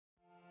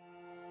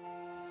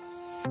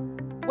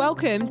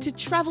Welcome to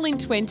Travel in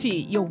 20,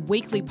 your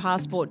weekly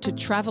passport to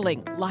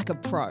travelling like a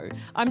pro.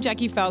 I'm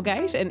Jackie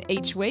Falgate, and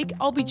each week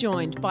I'll be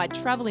joined by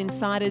travel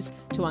insiders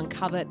to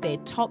uncover their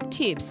top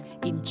tips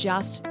in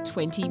just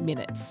 20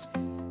 minutes.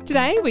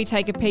 Today, we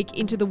take a peek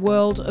into the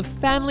world of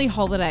family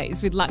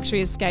holidays with Luxury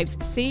Escapes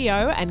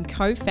CEO and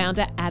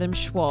co-founder Adam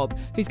Schwab,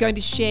 who's going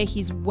to share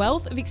his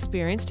wealth of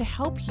experience to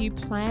help you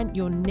plan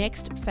your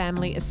next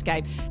family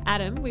escape.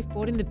 Adam, we've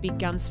brought in the big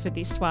guns for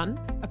this one,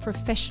 a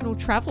professional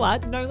traveller,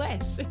 no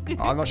less.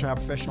 I'm not sure how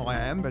professional I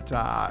am, but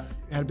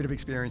had a bit of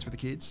experience with the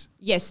kids.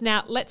 Yes,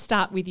 now let's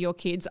start with your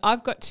kids.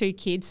 I've got two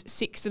kids,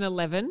 6 and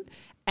 11,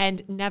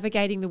 and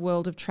navigating the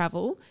world of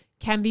travel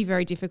can be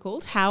very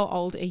difficult. How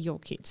old are your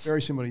kids?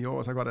 Very similar to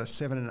yours. I've got a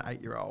 7 and an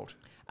 8-year-old.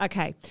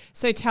 Okay,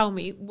 so tell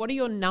me, what are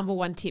your number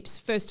one tips?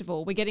 First of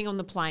all, we're getting on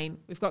the plane,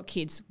 we've got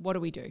kids, what do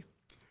we do?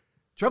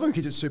 Traveling with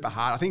kids is super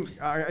hard. I think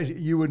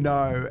you would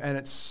know, and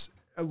it's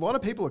a lot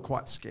of people are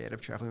quite scared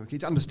of traveling with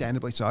kids,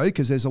 understandably so,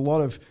 because there's a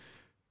lot of,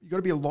 you've got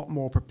to be a lot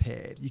more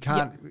prepared. You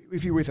can't,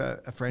 if you're with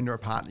a friend or a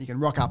partner, you can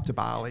rock up to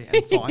Bali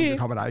and find your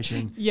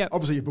accommodation.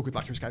 Obviously, you book with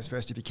Luxury Escapes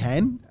first if you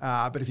can,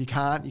 but if you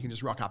can't, you can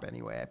just rock up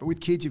anywhere. But with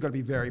kids, you've got to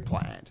be very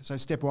planned. So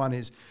step one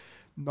is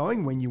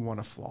knowing when you want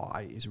to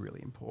fly is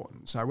really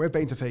important. So we've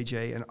been to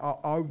Fiji, and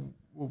I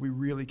will be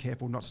really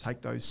careful not to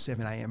take those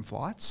 7 a.m.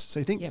 flights. So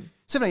you think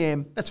 7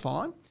 a.m., that's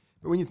fine.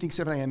 But when you think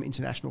 7 a.m.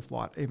 international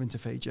flight, even to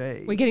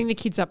Fiji. We're getting the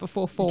kids up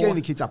before 4. You're getting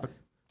the kids up at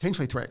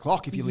potentially 3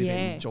 o'clock if you live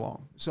in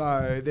Geelong.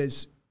 So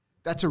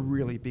that's a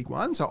really big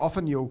one. So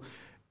often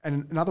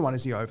and another one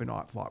is the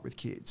overnight flight with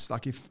kids.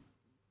 Like if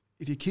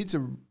your kids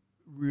are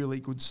really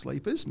good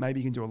sleepers, maybe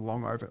you can do a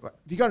long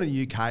if you go to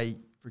the UK,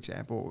 for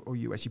example, or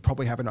US, you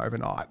probably have an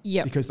overnight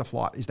because the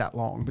flight is that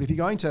long. But if you're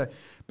going to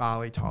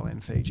Bali,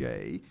 Thailand,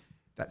 Fiji,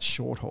 that's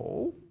short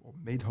haul or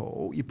mid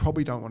haul, you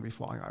probably don't want to be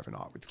flying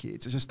overnight with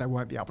kids. It's just they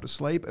won't be able to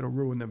sleep. It'll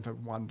ruin them for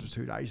 1 to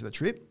 2 days of the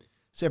trip.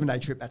 7-day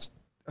trip, that's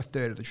a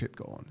third of the trip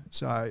gone.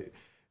 So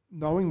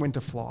knowing when to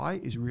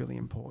fly is really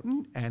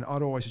important, and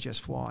I'd always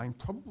suggest flying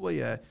probably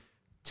a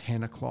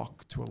 10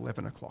 o'clock to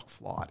 11 o'clock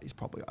flight is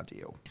probably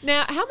ideal.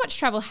 Now, how much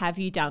travel have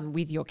you done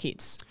with your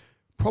kids?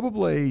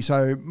 Probably,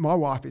 so my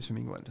wife is from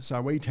England,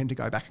 so we tend to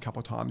go back a couple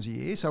of times a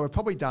year. So we've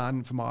probably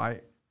done, for my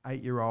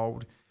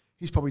 8-year-old,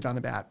 he's probably done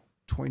about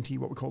 20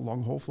 what we call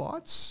long haul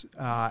flights,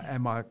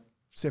 and my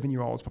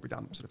 7-year-old's probably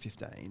done sort of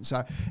 15.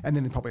 So, and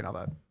then probably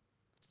another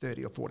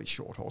 30 or 40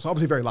 short hauls. So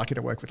obviously very lucky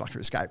to work with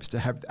Luxury Escapes to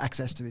have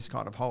access to this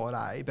kind of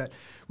holiday, but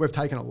we've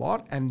taken a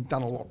lot and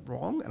done a lot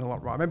wrong and a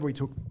lot right. I remember we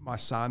took my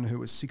son, who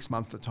was 6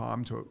 months at the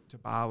time, to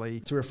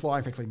Bali. So we were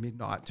flying effectively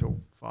midnight till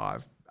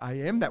 5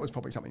 a.m. That was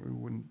probably something we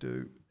wouldn't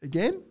do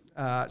again.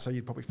 So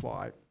you'd probably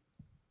fly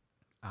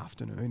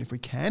afternoon if we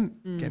can.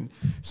 Again,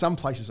 some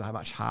places are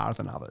much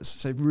harder than others.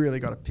 So you've really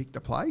got to pick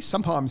the place.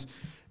 Sometimes,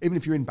 even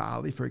if you're in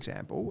Bali, for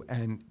example,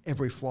 and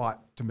every flight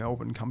to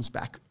Melbourne comes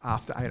back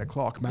after 8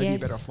 o'clock, maybe you're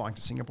better off flying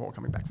to Singapore,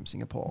 coming back from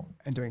Singapore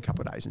and doing a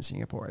couple of days in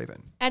Singapore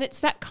even. And it's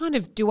that kind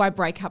of, do I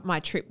break up my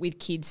trip with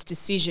kids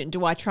decision?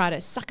 Do I try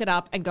to suck it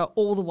up and go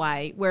all the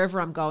way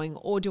wherever I'm going,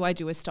 or do I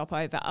do a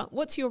stopover?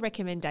 What's your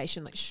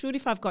recommendation? Like, should,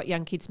 if I've got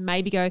young kids,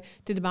 maybe go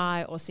to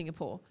Dubai or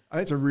Singapore?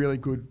 That's a really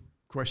good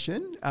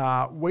question.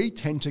 We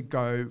tend to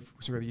go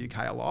through the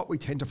UK a lot. We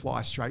tend to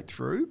fly straight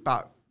through,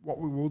 but what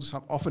we will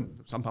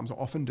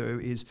often do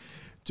is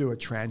do a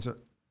transit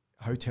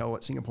hotel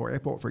at Singapore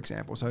Airport, for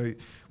example. So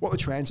what a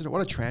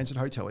transit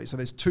hotel is, so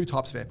there's 2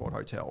 types of airport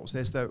hotels.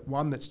 There's the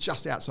one that's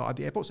just outside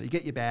the airport, so you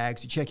get your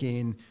bags, you check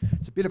in.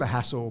 It's a bit of a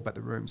hassle, but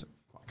the rooms are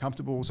quite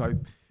comfortable. So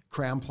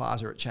Crown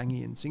Plaza at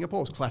Changi in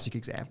Singapore is a classic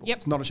example.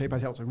 It's not a cheap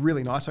hotel. It's a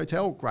really nice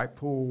hotel, great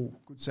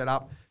pool, good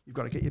setup. You've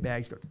got to get your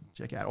bags, got to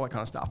check out, all that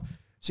kind of stuff.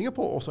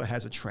 Singapore also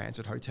has a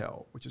transit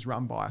hotel, which is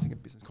run by, I think, a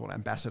business called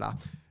Ambassador.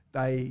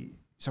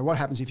 So what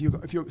happens if you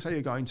say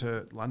you're going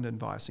to London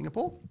via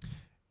Singapore,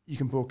 you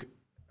can book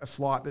a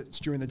flight that's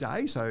during the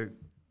day. So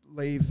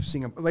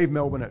leave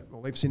Melbourne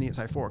or leave Sydney at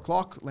say 4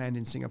 o'clock, land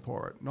in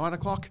Singapore at 9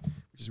 o'clock,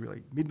 which is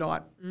really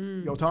midnight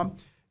your time.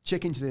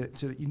 Check into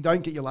you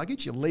don't get your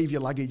luggage, you leave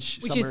your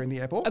luggage somewhere in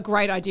the airport. A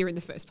great idea in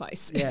the first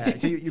place. Yeah,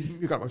 so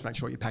you've got to make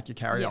sure you pack your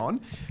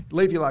carry-on.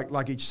 Leave your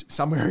luggage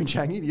somewhere in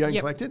Changi, you don't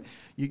collect it.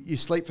 You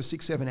sleep for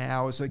 6-7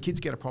 hours, so the kids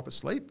get a proper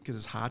sleep, because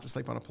it's hard to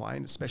sleep on a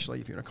plane,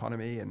 especially if you're in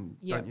economy and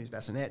don't use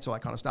bassinets, all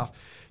that kind of stuff.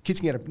 Kids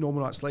can get a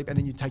normal night's sleep, and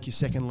then you take your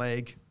second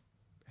leg,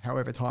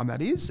 however time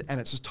that is, and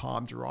it's just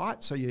timed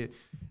right. So you're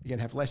going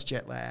to have less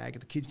jet lag.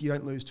 The kids, you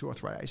don't lose 2 or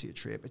 3 days of your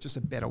trip. It's just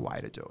a better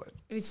way to do it.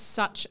 It is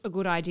such a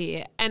good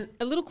idea. And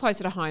a little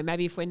closer to home,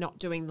 maybe if we're not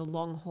doing the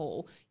long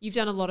haul, you've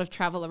done a lot of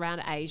travel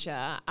around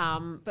Asia,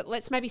 but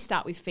let's maybe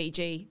start with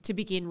Fiji to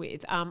begin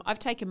with. I've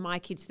taken my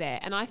kids there,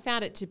 and I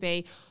found it to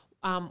be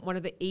one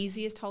of the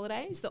easiest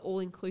holidays, the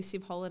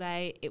all-inclusive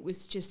holiday. It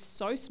was just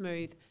so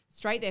smooth,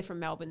 straight there from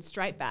Melbourne,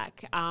 straight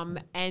back,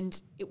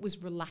 and it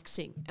was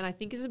relaxing. And I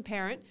think as a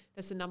parent,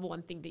 that's the number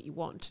one thing that you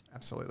want.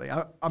 Absolutely.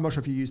 I'm not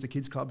sure if you use the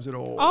kids clubs at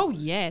all. Oh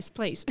yes,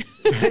 please.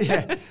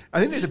 Yeah,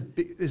 I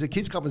think there's a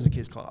kids club as a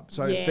kids club.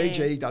 So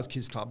Fiji does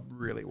kids club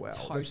really well.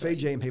 Totally. The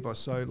Fijian people are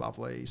so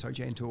lovely, so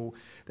gentle.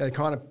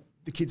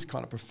 The kids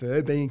kind of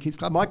prefer being in kids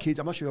club. My kids,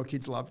 I'm not sure your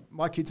kids love.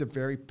 My kids are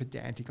very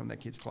pedantic on their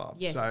kids club.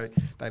 Yes. So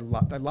they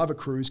love a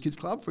cruise kids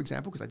club, for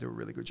example, because they do a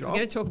really good job. We're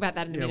going to talk about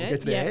that in a minute. We'll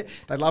get to there.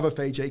 They love a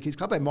Fiji kids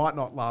club. They might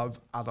not love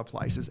other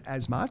places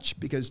as much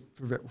because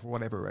for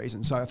whatever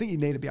reason. So I think you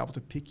need to be able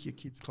to pick your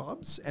kids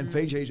clubs, and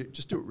Fiji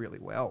just do it really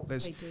well. They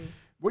do.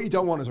 What you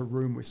don't want is a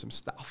room with some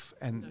stuff,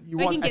 and you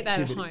want can get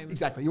activity. that at home.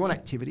 Exactly, you want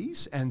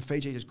activities, and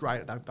Fiji is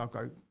great. They'll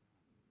go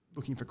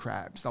looking for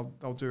crabs.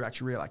 They'll do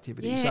actual real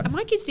activities. Yeah, so,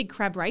 my kids did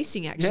crab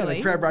racing actually. Yeah,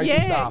 the crab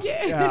racing stuff.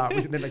 Yeah.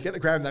 Then they get the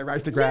crab and they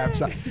race the crab.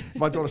 So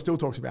my daughter still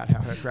talks about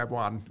how her crab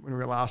won when we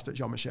were last at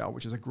Jean Michel,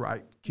 which is a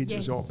great kids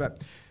resort.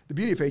 But the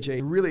beauty of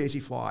Fiji, really easy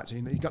flight. So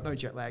you've got no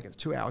jet lag. It's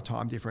a 2-hour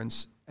time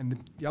difference. And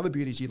the other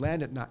beauty is you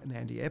land at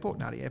Nadi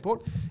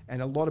Airport,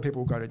 and a lot of people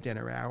will go to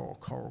Denarau or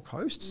Coral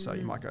Coast. So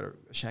you might go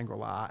to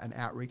Shangri-La, an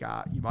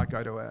outrigger. You might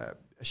go to a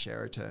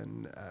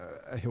Sheraton,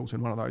 a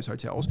Hilton, one of those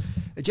hotels.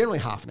 They're generally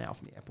half an hour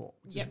from the airport.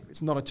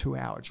 It's not a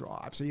 2-hour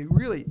drive. So you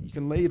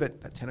can leave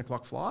at 10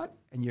 o'clock flight,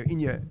 and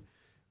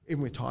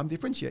even with time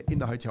difference, you're in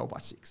the hotel by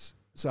 6.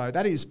 So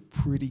that is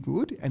pretty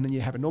good. And then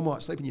you have a normal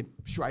night's sleep and you're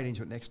straight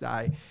into it next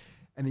day.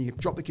 And then you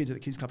drop the kids at the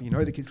kids club. You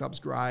know the kids club's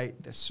great.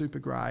 They're super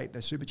great.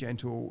 They're super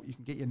gentle. You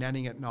can get your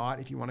nannying at night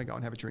if you want to go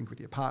and have a drink with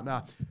your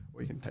partner,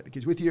 or you can take the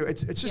kids with you.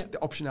 It's just the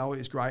optionality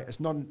is great.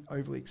 It's not an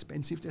overly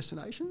expensive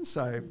destination.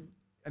 So,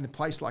 and a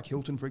place like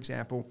Hilton, for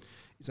example,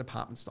 is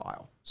apartment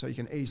style. So you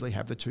can easily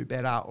have the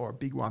 2-bedder or a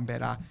big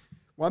 1-bedder.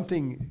 One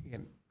thing,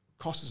 again,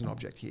 cost is an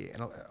object here.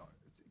 And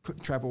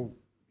travel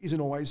isn't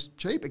always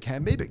cheap. It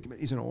can be, but it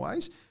isn't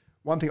always.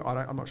 One thing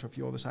I'm not sure if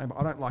you're the same, but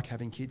I don't like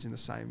having kids in the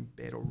same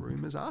bed or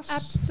room as us.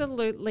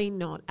 Absolutely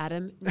not,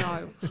 Adam.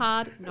 No.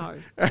 Hard no.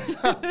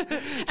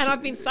 And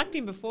I've been sucked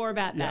in before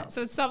about that.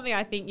 So it's something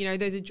I think,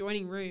 those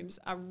adjoining rooms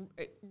are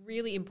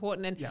really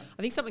important. And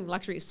I think something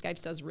Luxury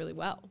Escapes does really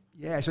well.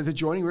 Yeah, so the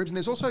adjoining rooms, and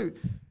there's also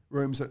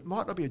rooms that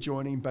might not be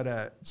adjoining but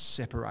are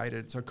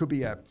separated. So it could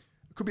be a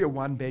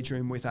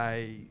 1-bedroom with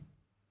a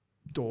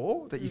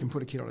door that you can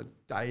put a kid on a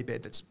day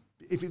bed that's,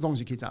 as long as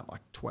your kids aren't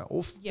like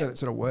 12, that it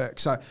sort of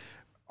works. So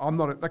I'm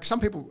not, like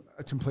some people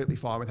are completely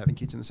fine with having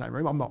kids in the same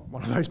room. I'm not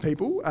one of those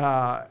people. It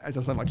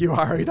doesn't sound like you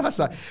are either.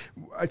 So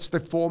it's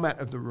the format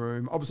of the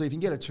room. Obviously, if you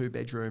can get a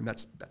 2-bedroom,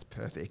 that's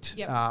perfect.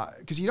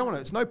 Because you don't want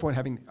to, it's no point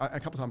having, a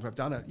couple of times I've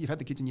done it, you've had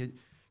the kids in your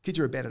kids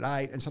are in bed at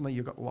 8 and suddenly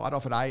you've got the light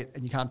off at 8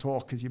 and you can't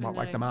talk because you might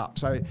wake them up.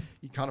 So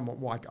you kind of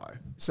want, why go?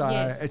 So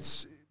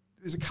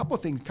there's a couple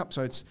of things.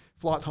 So it's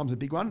flight time's a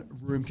big one,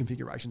 room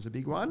configuration's a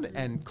big one,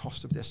 and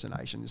cost of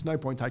destination. There's no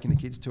point taking the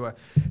kids to a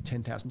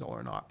 $10,000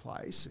 a night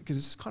place because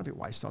it's kind of a bit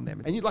waste on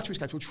them. And your Luxury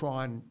Escapes will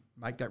try and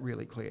make that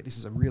really clear. This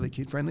is a really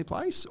kid-friendly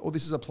place, or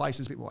this is a place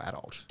that's a bit more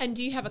adult. And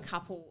do you have a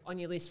couple on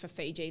your list for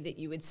Fiji that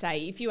you would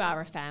say, if you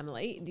are a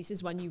family, this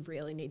is one you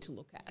really need to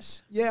look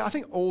at? Yeah, I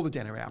think all the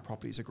Denarau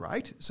properties are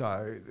great.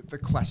 So the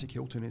classic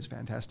Hilton is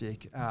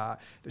fantastic.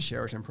 The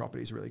Sheraton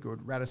property is really good.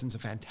 Radisson's a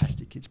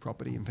fantastic kids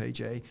property in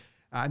Fiji.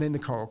 And then the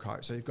Coral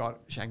Coast. So you've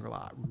got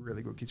Shangri-La,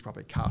 really good kids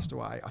property.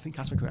 Castaway. I think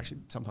Castaway could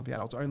actually sometimes be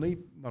adults only,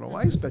 not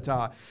always, but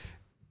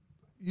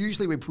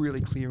usually we're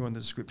really clear on the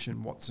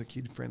description what's a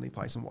kid-friendly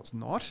place and what's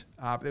not.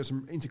 But there's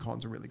some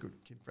Intercon's a really good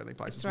kid-friendly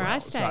place as well.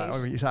 That's where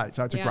I stayed.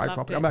 So it's a great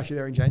property. I'm actually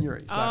there in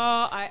January. So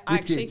I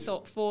actually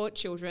thought for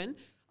children,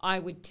 I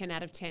would 10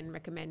 out of 10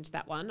 recommend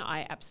that one.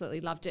 I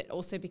absolutely loved it.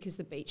 Also because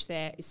the beach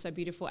there is so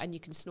beautiful and you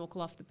can snorkel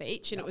off the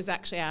beach. And it was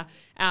actually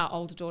our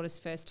older daughter's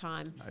first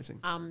time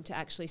to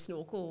actually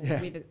snorkel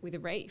with a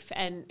reef.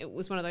 And it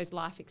was one of those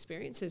life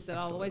experiences that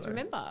I'll always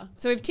remember.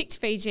 So we've ticked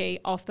Fiji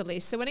off the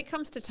list. So when it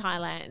comes to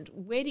Thailand,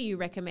 where do you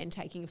recommend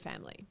taking a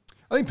family?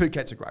 I think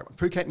Phuket's a great one.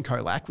 Phuket and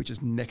Khao Lak, which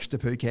is next to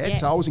Phuket.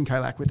 Yes. So I was in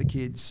Khao Lak with the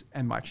kids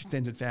and my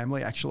extended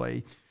family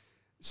actually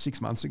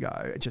 6 months ago,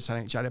 just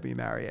staying at JW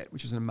Marriott,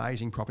 which is an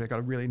amazing property. I've got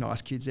a really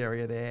nice kids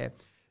area there.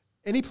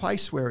 Any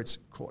place where it's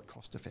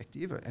cost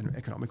effective and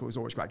economical is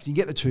always great because you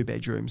can get the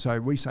 2-bedroom. So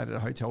we stayed at a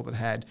hotel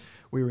that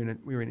we were in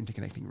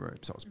interconnecting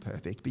rooms, so it was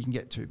perfect. But you can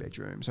get 2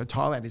 bedrooms. So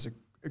Thailand is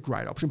a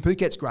great option.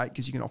 Phuket's great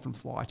because you can often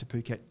fly to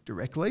Phuket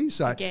directly.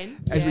 So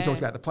as we talked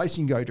about, the place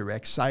you can go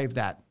direct, save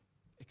that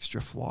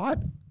extra flight.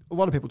 A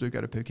lot of people do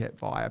go to Phuket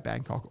via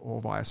Bangkok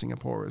or via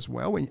Singapore as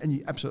well, and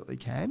you absolutely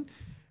can.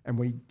 And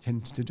we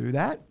tend to do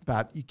that,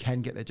 but you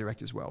can get there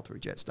direct as well through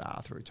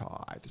Jetstar, through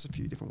Thai. There's a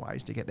few different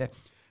ways to get there.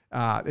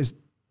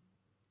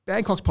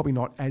 Bangkok's probably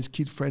not as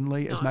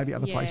kid-friendly as maybe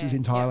other places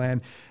in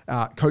Thailand.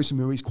 Koh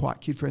Samui is quite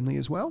kid-friendly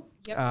as well.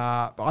 Yep.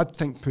 But I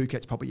think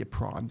Phuket's probably your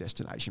prime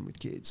destination with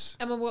kids.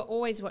 And we're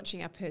always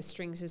watching our purse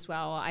strings as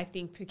well. I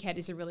think Phuket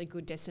is a really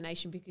good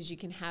destination because you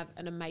can have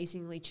an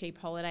amazingly cheap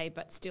holiday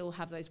but still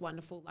have those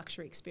wonderful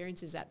luxury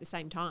experiences at the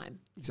same time.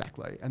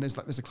 Exactly. And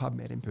there's a Club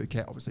Med in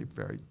Phuket, obviously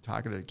very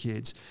targeted at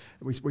kids.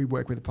 We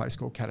work with a place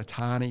called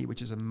Katatani,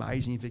 which is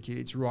amazing for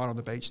kids, right on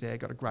the beach there,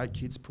 got a great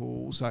kids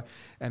pool, so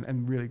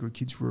and really good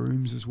kids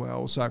rooms as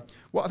well. So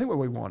I think what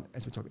we want,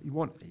 as we're talking, you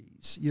want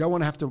ease. You don't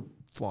want to have to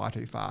fly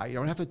too far. You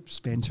don't have to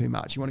spend too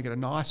much. You want to get a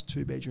nice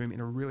 2-bedroom in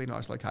a really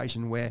nice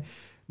location where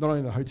not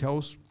only the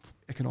hotel's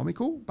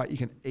economical, but you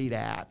can eat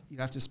out. You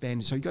don't have to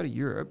spend. So you go to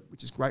Europe,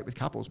 which is great with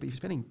couples, but if you're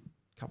spending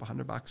a couple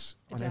 $100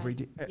 on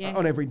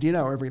every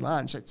dinner or every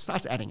lunch, it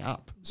starts adding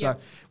up. So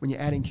when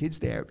you're adding kids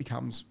there, it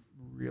becomes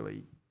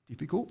really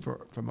difficult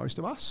for most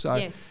of us.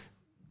 So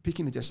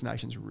picking the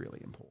destination is really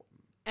important.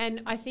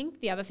 And I think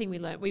the other thing we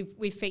learned,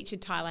 we've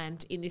featured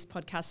Thailand in this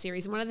podcast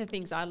series, and one of the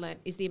things I learned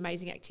is the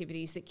amazing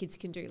activities that kids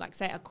can do, like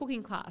say a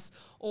cooking class,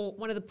 or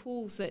one of the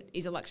pools that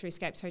is a Luxury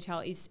Escapes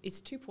hotel is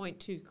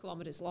 2.2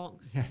 kilometres long.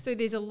 Yeah. So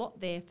there's a lot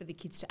there for the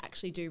kids to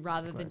actually do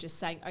rather than just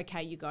saying,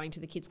 okay, you're going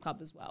to the kids club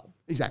as well.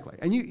 Exactly.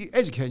 And you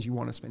as a kid, you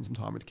want to spend some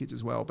time with the kids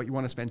as well, but you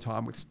want to spend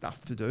time with stuff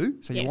to do.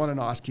 So you want a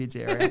nice kids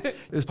area.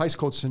 There's a place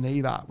called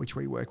Suniva, which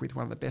we work with,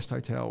 one of the best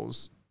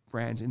hotels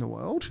brands in the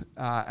world,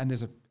 and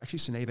there's actually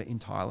Suniva in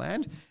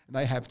Thailand, and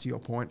they have, to your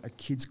point, a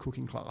kids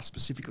cooking class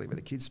specifically where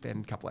the kids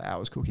spend a couple of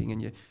hours cooking,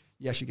 and you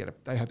actually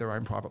they have their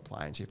own private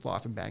plane, so you fly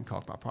from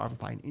Bangkok by private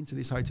plane into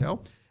this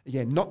hotel.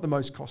 Again, not the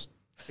most cost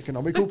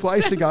economical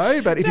place to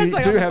go, but if you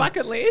do have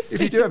bucket list.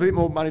 If you do have a bit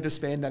more money to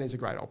spend, that is a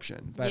great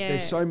option. But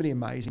there's so many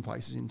amazing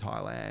places in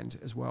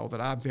Thailand as well that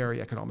are very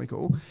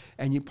economical,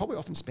 and you probably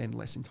often spend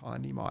less in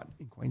Thailand than you might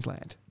in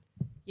Queensland.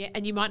 Yeah,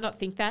 and you might not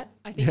think that,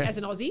 I think, as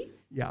an Aussie.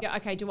 Yeah.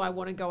 Okay, do I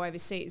want to go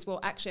overseas?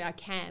 Well, actually, I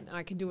can, and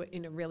I can do it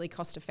in a really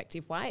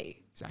cost-effective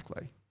way.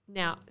 Exactly.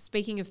 Now,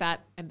 speaking of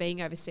that and being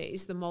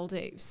overseas, the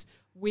Maldives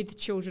with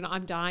children,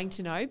 I'm dying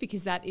to know,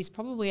 because that is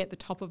probably at the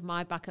top of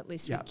my bucket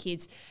list with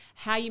kids.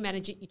 How you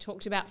manage it. You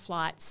talked about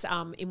flights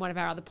in one of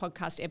our other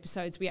podcast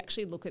episodes. We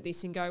actually look at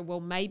this and go, well,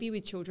 maybe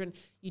with children,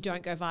 you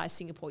don't go via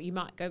Singapore. You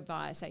might go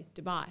via, say,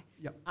 Dubai,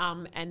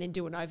 and then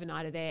do an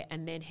overnighter there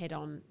and then head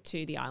on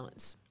to the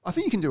islands. I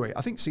think you can do it.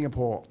 I think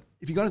Singapore,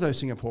 if you're going to go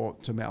Singapore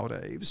to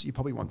Maldives, you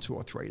probably want 2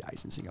 or 3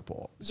 days in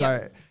Singapore.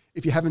 So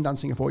if you haven't done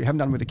Singapore, you haven't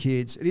done with the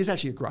kids, it is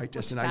actually a great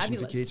destination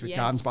for kids with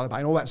Gardens by the Bay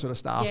and all that sort of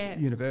stuff. Yeah.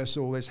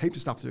 Universal, there's heaps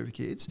of stuff to do for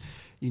kids.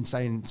 You can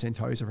stay in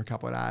Sentosa for a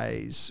couple of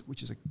days,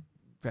 which is a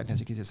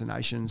fantastic kids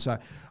destination. So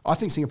I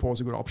think Singapore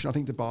is a good option. I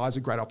think Dubai is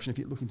a great option if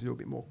you're looking to do a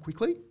bit more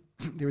quickly.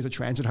 There is a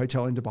transit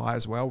hotel in Dubai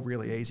as well,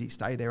 really easy.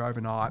 Stay there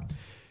overnight.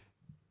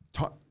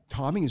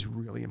 Timing is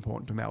really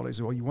important to Maldives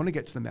as well. You want to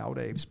get to the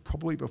Maldives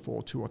probably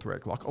before 2 or 3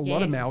 o'clock. A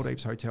lot of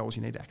Maldives hotels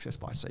you need access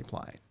by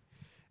seaplane.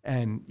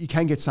 And you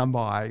can get some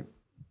by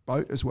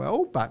boat as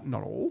well, but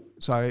not all.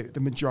 So the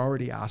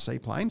majority are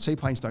seaplane.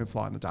 Seaplanes don't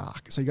fly in the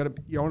dark. So you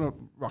don't want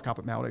to rock up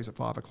at Maldives at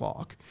 5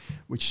 o'clock,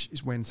 which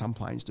is when some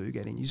planes do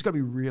get in. You just got to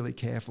be really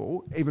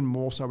careful, even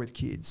more so with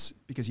kids,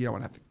 because you don't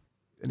want to have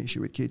an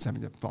issue with kids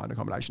having to find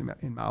accommodation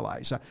in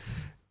Malay. So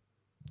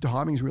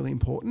timing is really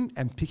important,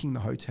 and picking the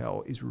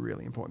hotel is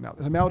really important.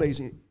 The Maldives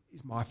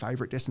is my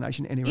favourite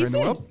destination anywhere in the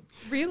world.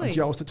 Really? I'm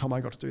jealous that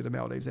Tomo got to do the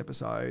Maldives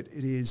episode.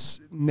 It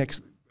is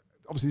next.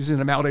 Obviously, this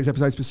isn't a Maldives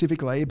episode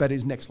specifically, but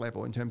is next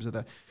level in terms of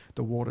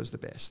the water's the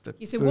best.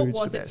 So what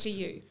was it for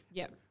you?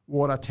 Yep.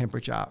 Water,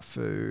 temperature,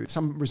 food.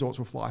 Some resorts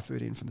will fly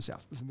food in from the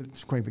south, from the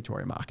Queen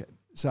Victoria Market.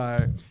 So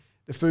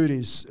the food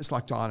it's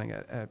like dining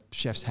at a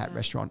chef's hat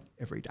restaurant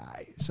every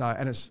day. So,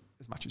 and it's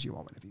as much as you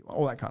want, whenever you want,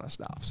 all that kind of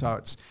stuff. So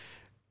it's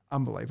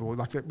unbelievable.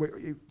 Like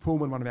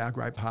Pullman, one of our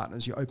great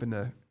partners, you open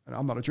and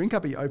I'm not a drinker,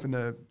 but you open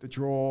the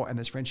drawer and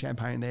there's French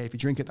champagne there. If you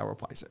drink it, they'll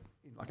replace it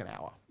in like an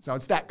hour. So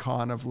it's that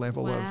kind of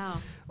level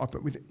of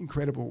with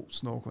incredible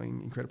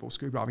snorkeling, incredible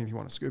scuba diving if you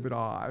want to scuba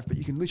dive, but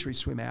you can literally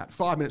swim out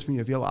 5 minutes from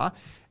your villa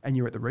and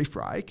you're at the reef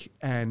break.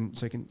 And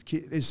so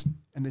there's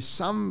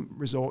some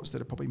resorts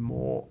that are probably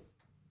more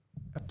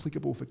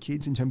applicable for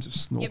kids in terms of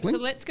snorkeling. Yep, so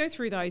let's go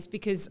through those,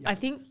 because I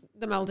think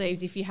the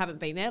Maldives, if you haven't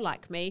been there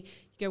like me,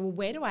 you go, well,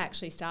 where do I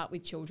actually start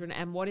with children,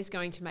 and what is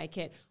going to make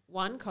it,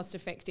 one, cost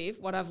effective?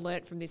 What I've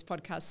learnt from this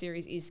podcast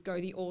series is go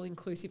the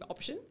all-inclusive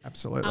option.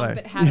 Absolutely.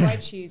 But how do I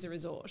choose a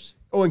resort?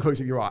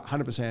 All-inclusive, you're right,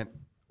 100%.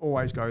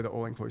 Always go the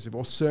all-inclusive,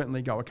 or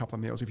certainly go a couple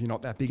of meals if you're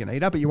not that big an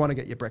eater, but you want to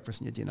get your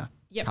breakfast and your dinner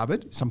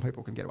covered. Some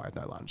people can get away with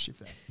no lunch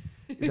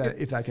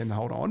if they can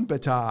hold on.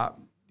 But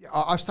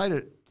I've stayed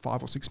at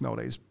 5 or 6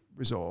 Maldives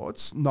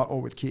resorts, not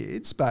all with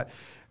kids, but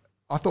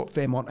I thought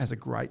Fairmont has a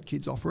great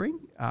kids offering.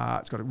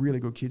 It's got a really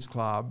good kids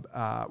club.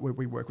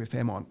 We work with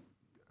Fairmont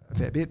a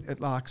fair bit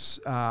at Lux.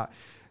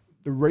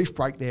 The reef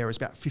break there is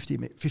about 50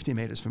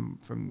 metres from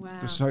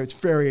so it's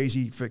very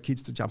easy for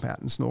kids to jump out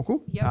and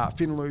snorkel. Yep.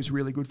 Finaloo's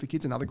really good for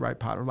kids, another great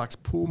partner of Lux.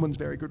 Pullman's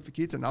very good for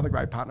kids, another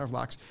great partner of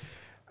Lux.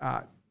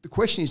 The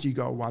question is, do you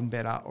go a 1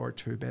 better or a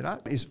 2 better?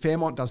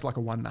 Fairmont does like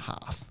a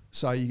 1.5.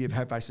 So you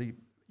have basically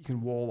you can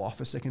wall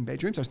off a second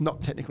bedroom. So it's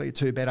not technically a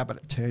two-bedder, but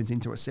it turns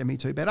into a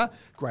semi-two-bedder.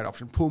 Great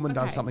option. Pullman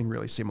does something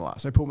really similar.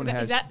 So Pullman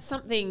has... Is that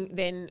something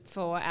then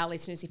for our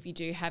listeners, if you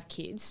do have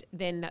kids,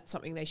 then that's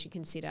something they should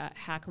consider.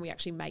 How can we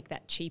actually make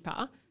that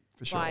cheaper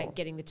by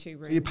getting the two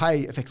rooms? So you pay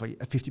effectively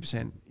a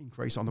 50%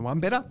 increase on the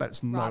one-bedder, but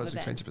it's not as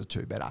expensive as a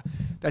two-bedder.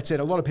 That said,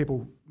 a lot of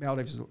people,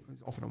 Maldives is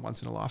often a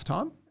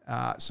once-in-a-lifetime.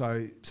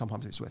 So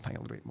sometimes it's worth paying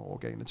a little bit more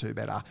getting the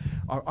two-bedder.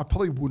 I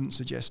probably wouldn't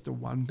suggest a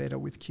one-bedder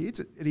with kids.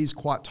 It is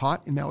quite tight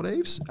in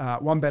Maldives.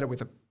 One-bedder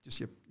with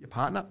just your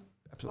partner,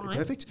 absolutely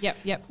perfect.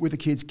 Yep. With the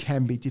kids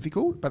can be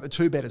difficult, but the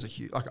two-bedders are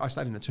huge. Like I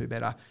stayed in a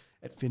two-bedder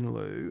at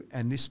Finaloo,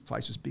 and this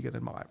place was bigger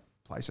than my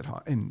place at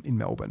home in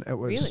Melbourne. It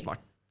was like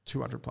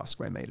 200 plus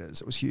square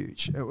meters. It was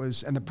huge.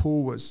 And the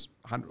pool was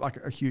like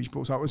a huge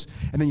pool. So it was,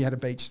 and then you had a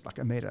beach like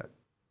a metre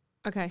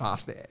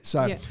past there.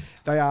 So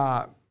they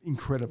are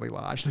incredibly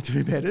large, the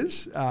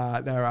two-bedders.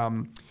 I've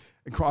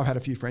had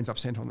a few friends I've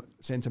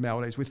sent to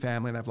Maldives with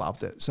family and they've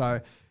loved it.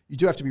 So you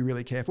do have to be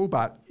really careful,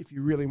 but if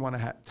you really want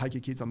to take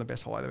your kids on the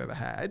best holiday they've ever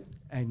had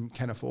and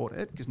can afford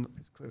it, because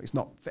clearly it's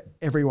not for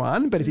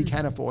everyone, but if you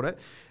can afford it,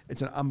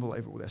 it's an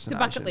unbelievable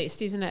destination. It's a bucket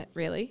list, isn't it,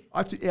 really?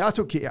 I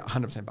took kids,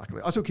 100% bucket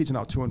list. I took kids when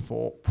they were 2 and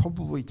 4,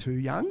 probably too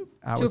young.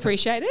 To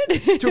appreciate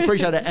it? To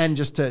appreciate it, and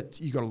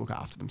you got to look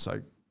after them. So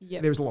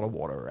there's a lot of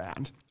water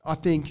around. I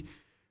think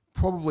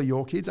probably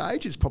your kid's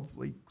age is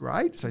probably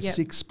great. So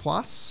 6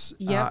 plus,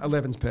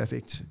 11's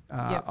perfect.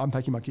 I'm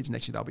taking my kids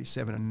next year, they'll be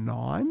 7 and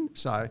 9.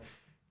 So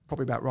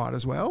probably about right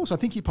as well. So I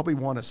think you probably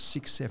want a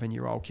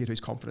 6-7-year-old kid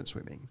who's confident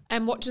swimming.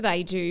 And what do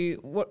they do?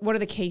 What are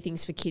the key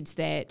things for kids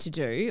there to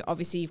do?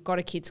 Obviously, you've got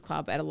a kids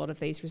club at a lot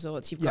of these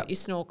resorts. You've got your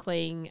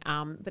snorkeling,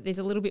 but there's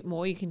a little bit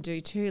more you can do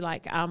too.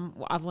 Like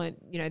I've learned,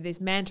 there's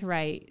manta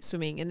ray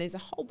swimming, and there's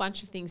a whole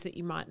bunch of things that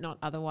you might not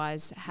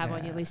otherwise have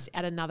on your list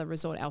at another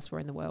resort elsewhere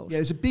in the world. Yeah,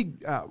 there's a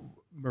big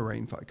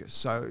marine focus.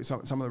 So some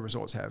of the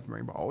resorts have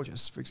marine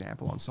biologists, for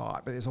example, on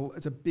site, but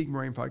it's a big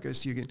marine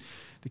focus.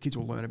 The kids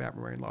will learn about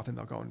marine life and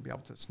they'll go and be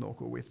able to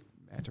snorkel with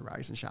manta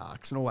rays and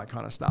sharks and all that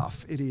kind of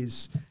stuff. It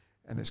is,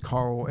 and there's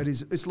coral.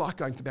 It's like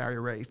going to the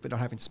Barrier Reef, but not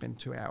having to spend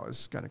 2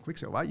 hours going to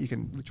Quicksilver. You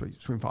can literally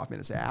swim 5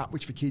 minutes out,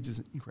 which for kids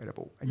is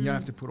incredible. And you don't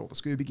have to put all the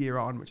scuba gear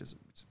on, which is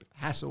a bit of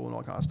hassle and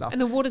all that kind of stuff.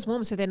 And the water's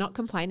warm, so they're not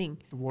complaining.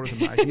 The water's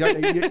amazing.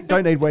 You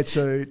don't need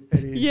wetsuit.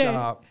 It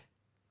is...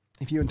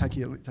 if you take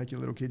your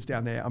little kids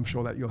down there, I'm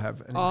sure that you'll have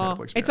an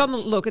incredible experience. It's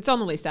on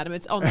the list, Adam.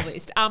 It's on the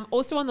list.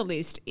 Also on the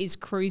list is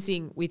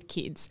cruising with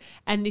kids.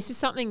 And this is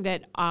something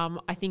that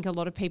I think a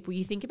lot of people,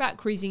 you think about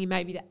cruising in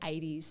maybe the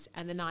 80s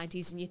and the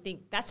 90s and you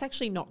think that's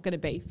actually not going to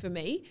be for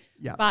me.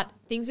 Yeah. But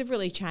things have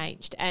really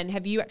changed. And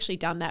have you actually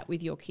done that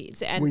with your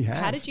kids? And we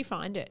have. How did you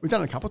find it? We've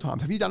done it a couple of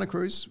times. Have you done a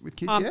cruise with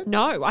kids yet?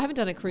 No, I haven't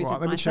done a cruise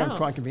with myself. Let me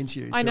try and convince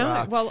you. I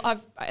know. Well,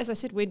 as I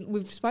said,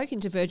 we've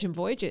spoken to Virgin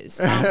Voyages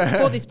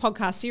for this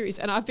podcast series,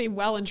 and I've been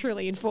well and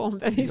truly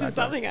informed that this is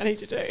something I need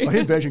to do. Well, I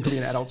think Virgin could be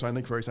an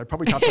adults-only cruise. They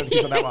probably touch on the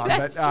kids on that one.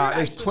 But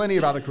there's plenty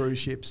of other cruise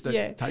ships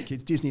that take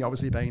kids. Disney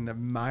obviously being the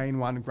main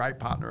one, great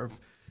partner of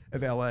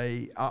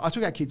LE. I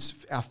took our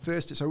kids, our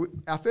first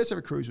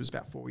ever cruise was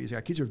about 4 years ago.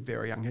 Our kids were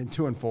very young,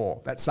 2 and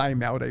 4. That same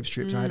Maldives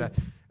trip. So I had a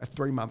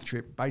 3-month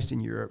trip based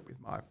in Europe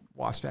with my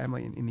wife's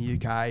family in the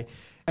UK.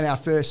 And our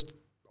first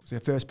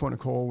point of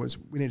call was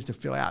we needed to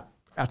fill out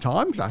our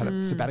time because I had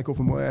a sabbatical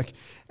from work.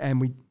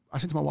 And I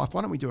said to my wife,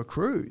 why don't we do a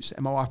cruise?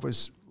 And my wife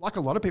was, like a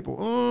lot of people,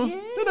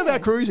 don't know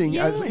about cruising.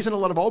 Isn't a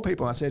lot of old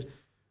people? And I said,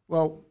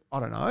 well, I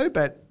don't know,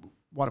 but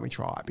why don't we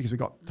try it? Because we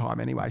got time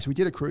anyway. So we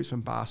did a cruise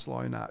from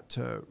Barcelona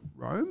to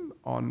Rome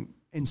on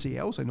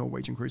NCL, so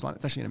Norwegian Cruise Line.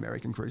 It's actually an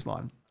American cruise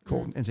line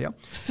called NCL.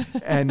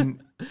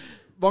 And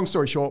long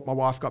story short, my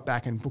wife got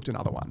back and booked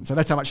another one. So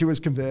that's how much she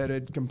was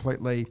converted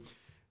completely.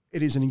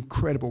 It is an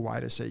incredible way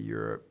to see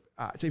Europe.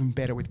 It's even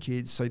better with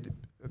kids. So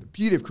the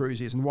beauty of cruise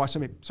is, and why so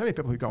many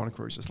people who go on a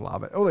cruise just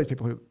love it. All these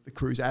people they're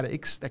cruise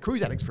addicts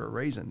for a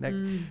reason.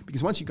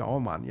 Because once you go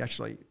on one, you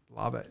actually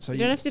love it. So you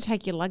don't have to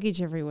take your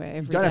luggage everywhere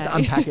every day. You don't have to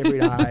unpack every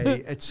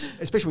day. It's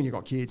especially when you've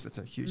got kids. That's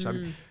a huge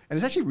subject. And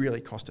it's actually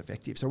really cost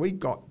effective. So we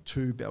got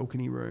 2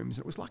 balcony rooms.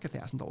 It was like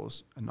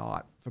 $1,000 a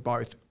night for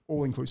both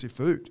all-inclusive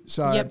food.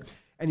 So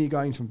and you're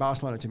going from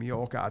Barcelona to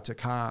Mallorca to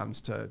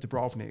Cannes to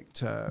Dubrovnik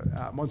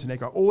to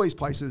Montenegro, all these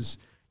places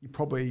you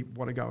probably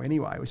want to go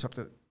anyway. We stopped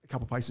at a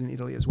couple of places in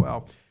Italy as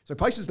well. So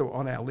places that were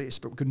on our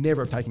list, but we could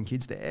never have taken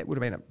kids there. It would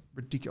have been a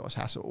ridiculous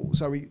hassle.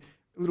 So a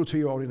little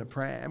 2-year-old in a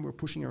pram, we were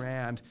pushing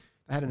around.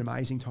 They had an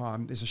amazing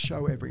time. There's a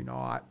show every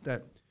night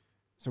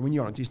so when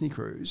you're on a Disney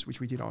cruise, which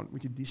we did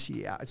this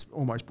year, it's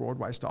almost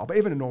Broadway style. But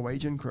even a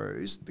Norwegian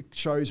cruise, the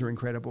shows are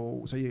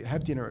incredible. So you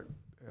have dinner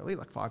early,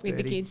 like 5:30. With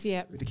the kids,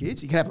 With the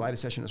kids. You can have a later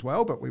session as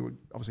well, but we would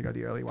obviously go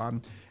the early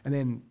one. And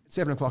then at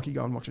 7 o'clock, you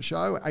go and watch a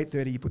show. At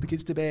 8:30, you put the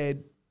kids to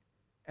bed.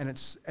 And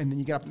then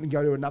you get up and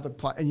go to another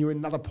place, and you're in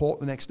another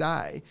port the next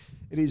day.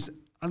 It is an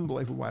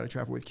unbelievable way to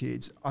travel with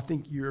kids. I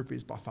think Europe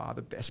is by far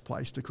the best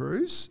place to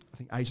cruise. I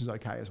think Asia's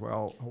okay as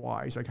well.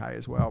 Hawaii's okay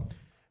as well.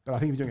 But I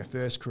think if you're doing a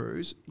first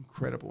cruise,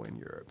 incredible in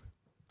Europe.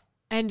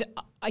 And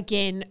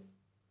again,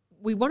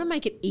 we want to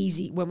make it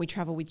easy when we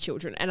travel with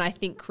children. And I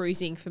think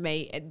cruising for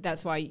me,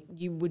 that's why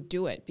you would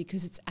do it,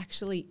 because it's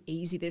actually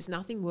easy. There's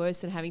nothing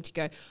worse than having to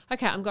go,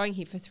 okay, I'm going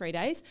here for 3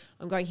 days.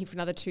 I'm going here for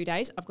another 2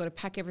 days. I've got to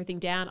pack everything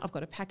down. I've got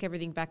to pack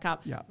everything back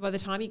up. Yeah. By the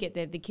time you get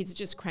there, the kids are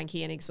just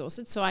cranky and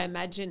exhausted. So I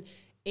imagine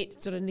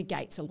it sort of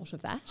negates a lot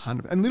of that.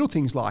 100%. And little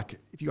things like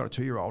if you've got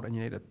a 2-year-old and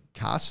you need a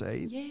car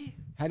seat,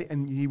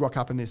 and you rock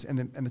up in this and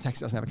the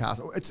taxi doesn't have a car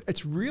seat,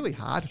 it's really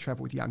hard to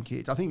travel with young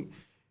kids. I think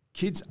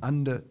kids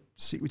under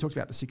 6, we talked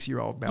about the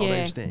 6-year-old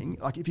Maldives thing.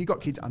 Like if you've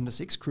got kids under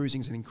 6,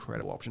 cruising is an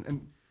incredible option.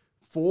 And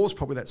 4 is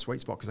probably that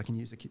sweet spot because they can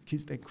use the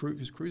kids.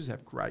 Cruises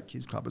have great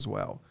kids club as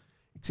well.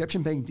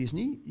 Exception being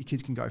Disney, your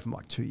kids can go from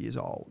like 2 years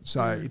old.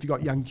 So if you've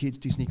got young kids,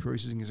 Disney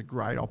cruising is a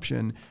great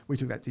option. We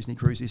took that Disney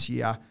cruise this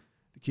year.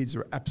 The kids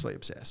are absolutely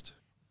obsessed.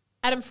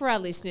 Adam, for our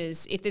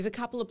listeners, if there's a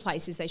couple of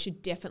places they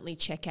should definitely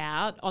check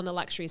out on the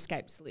Luxury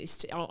Escapes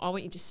list, I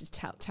want you just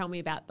to tell me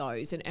about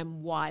those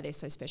and why they're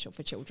so special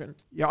for children.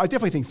 Yeah, I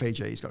definitely think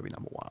Fiji's got to be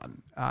number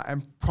 1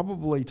 and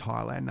probably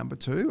Thailand number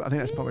 2. I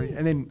think that's probably –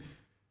 and then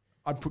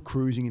I'd put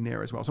cruising in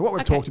there as well. So what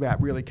we've talked about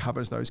really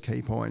covers those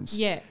key points.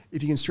 Yeah.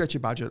 If you can stretch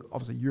your budget,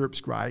 obviously Europe's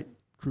great.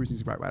 Cruising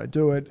is a great way to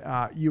do it.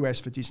 US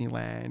for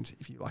Disneyland,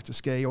 if you like to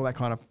ski, all that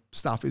kind of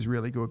stuff is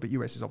really good. But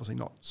US is obviously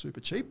not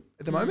super cheap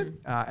at the moment.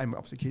 And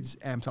obviously kids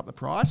amped up the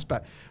price.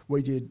 But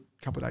we did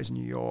a couple of days in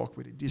New York.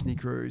 We did Disney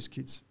cruise.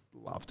 Kids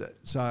loved it.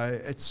 So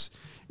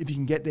if you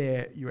can get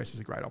there, US is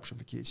a great option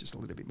for kids, just a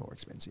little bit more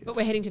expensive. But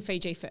we're heading to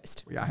Fiji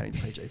first. We are heading to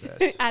Fiji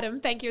first.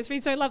 Adam, thank you. It's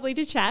been so lovely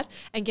to chat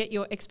and get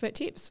your expert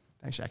tips.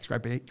 Thanks, Jack. It's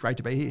great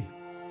to be here.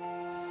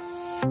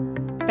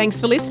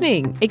 Thanks for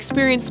listening.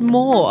 Experience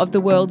more of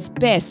the world's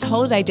best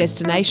holiday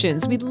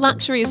destinations with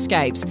Luxury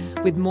Escapes,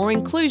 with more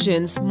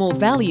inclusions, more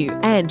value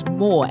and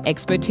more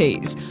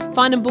expertise.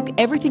 Find and book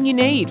everything you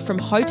need, from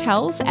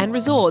hotels and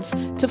resorts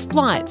to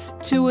flights,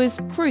 tours,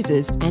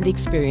 cruises and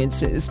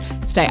experiences.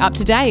 Stay up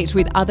to date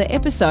with other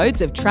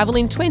episodes of Travel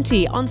in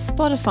 20 on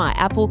Spotify,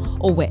 Apple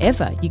or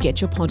wherever you get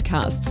your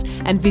podcasts.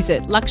 And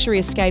visit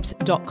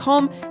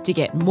luxuryescapes.com to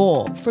get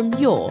more from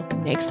your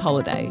next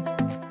holiday.